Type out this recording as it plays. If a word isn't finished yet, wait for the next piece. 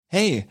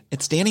Hey,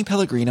 it's Danny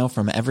Pellegrino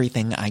from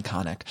Everything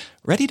Iconic.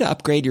 Ready to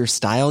upgrade your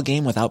style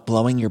game without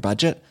blowing your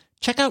budget?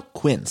 Check out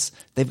Quince.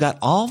 They've got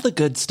all the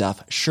good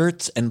stuff,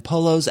 shirts and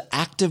polos,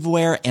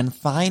 activewear, and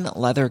fine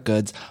leather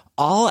goods,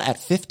 all at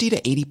 50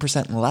 to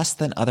 80% less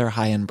than other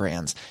high-end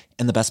brands.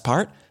 And the best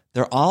part?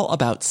 They're all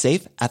about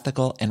safe,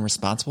 ethical, and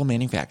responsible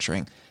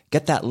manufacturing.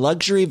 Get that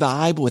luxury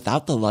vibe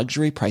without the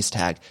luxury price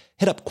tag.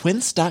 Hit up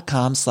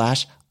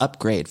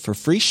quince.com/upgrade for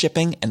free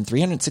shipping and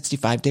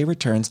 365-day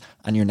returns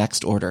on your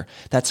next order.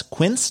 That's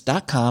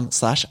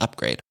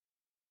quince.com/upgrade.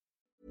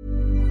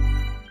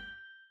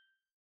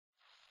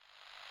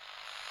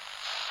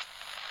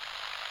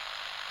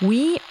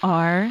 We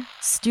are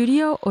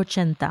Studio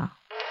Ochenta.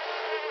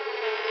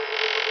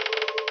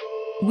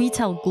 We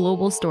tell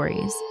global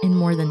stories in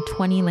more than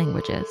 20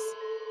 languages.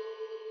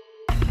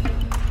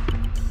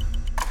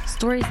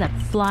 Stories that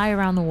fly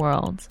around the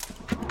world.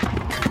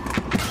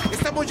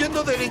 Estamos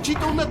yendo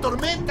derechito a una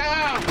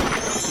tormenta.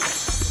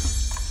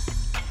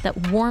 That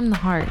warm the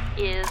heart.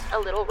 Is a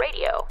little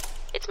radio.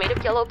 It's made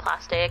of yellow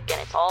plastic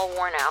and it's all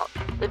worn out.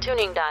 The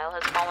tuning dial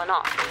has fallen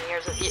off in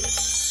years of use.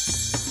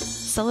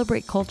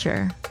 Celebrate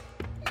culture.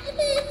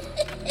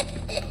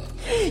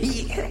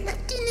 Y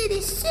tiene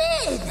de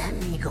sed,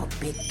 amigo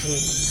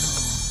pequeño.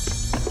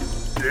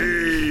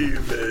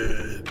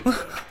 David.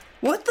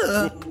 What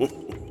the?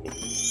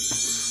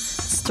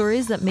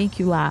 Stories that make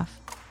you laugh.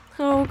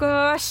 Oh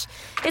gosh,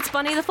 it's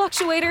Bunny the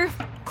Fluctuator.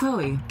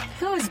 Chloe,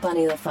 who is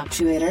Bunny the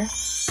Fluctuator?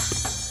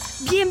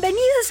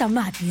 Bienvenidos a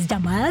Matis,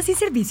 llamadas y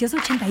servicios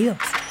 82.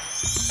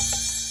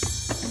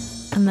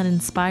 And that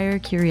inspire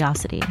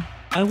curiosity.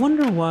 I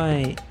wonder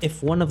why,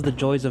 if one of the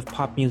joys of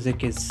pop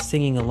music is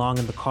singing along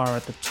in the car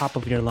at the top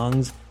of your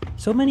lungs,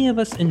 so many of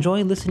us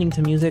enjoy listening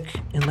to music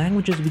in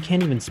languages we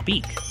can't even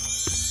speak.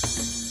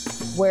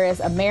 Whereas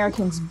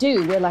Americans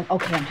do, we're like,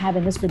 okay, I'm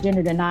having this for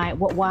dinner tonight.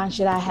 What wine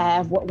should I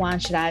have? What wine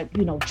should I,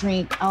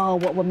 drink? Oh,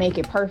 what will make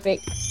it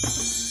perfect?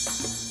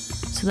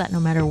 So that no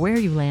matter where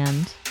you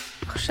land,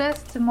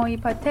 chrzest mojej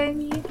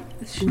patelni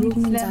z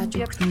szniclem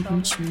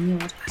wieprzowym.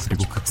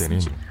 그리고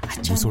그때는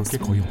무서울 게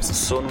거의 없었어.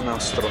 Sono un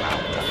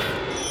astronauta.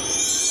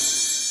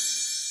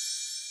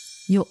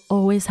 you'll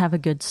always have a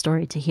good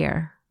story to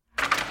hear.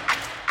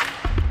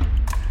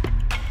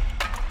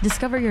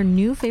 Discover your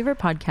new favorite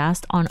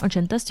podcast on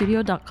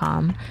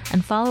ochentastudio.com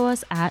and follow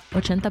us at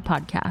Ochenta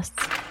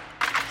Podcasts.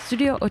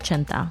 Studio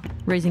Ochenta,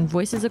 raising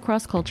voices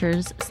across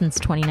cultures since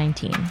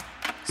 2019.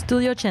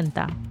 Studio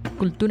Ochenta,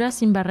 cultura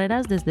sin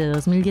barreras desde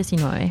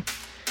 2019.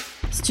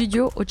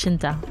 Studio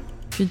Ochenta,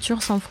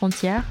 culture sans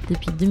frontières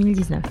depuis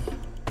 2019.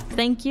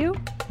 Thank you,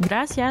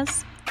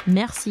 gracias,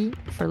 merci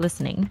for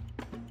listening.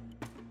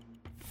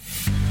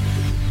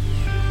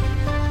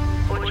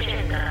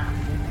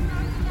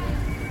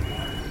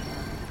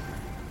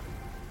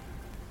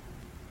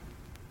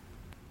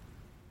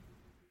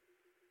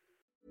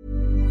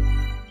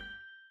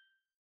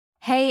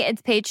 Hey,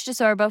 it's Paige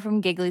DeSorbo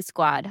from Giggly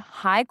Squad.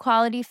 High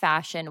quality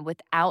fashion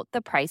without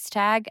the price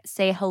tag.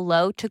 Say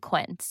hello to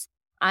Quince.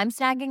 I'm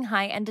snagging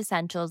high-end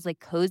essentials like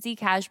cozy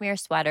cashmere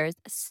sweaters,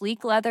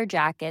 sleek leather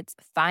jackets,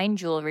 fine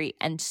jewelry,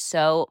 and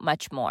so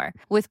much more.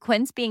 With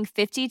Quince being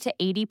 50 to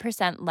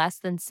 80% less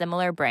than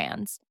similar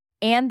brands.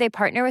 And they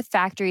partner with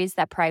factories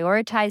that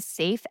prioritize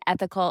safe,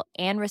 ethical,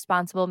 and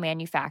responsible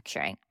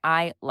manufacturing.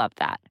 I love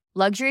that.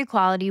 Luxury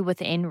quality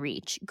within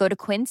reach. Go to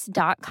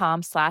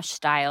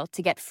quince.com/style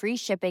to get free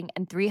shipping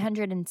and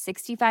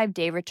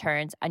 365-day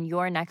returns on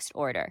your next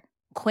order.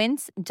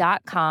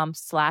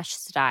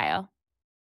 Quince.com/style.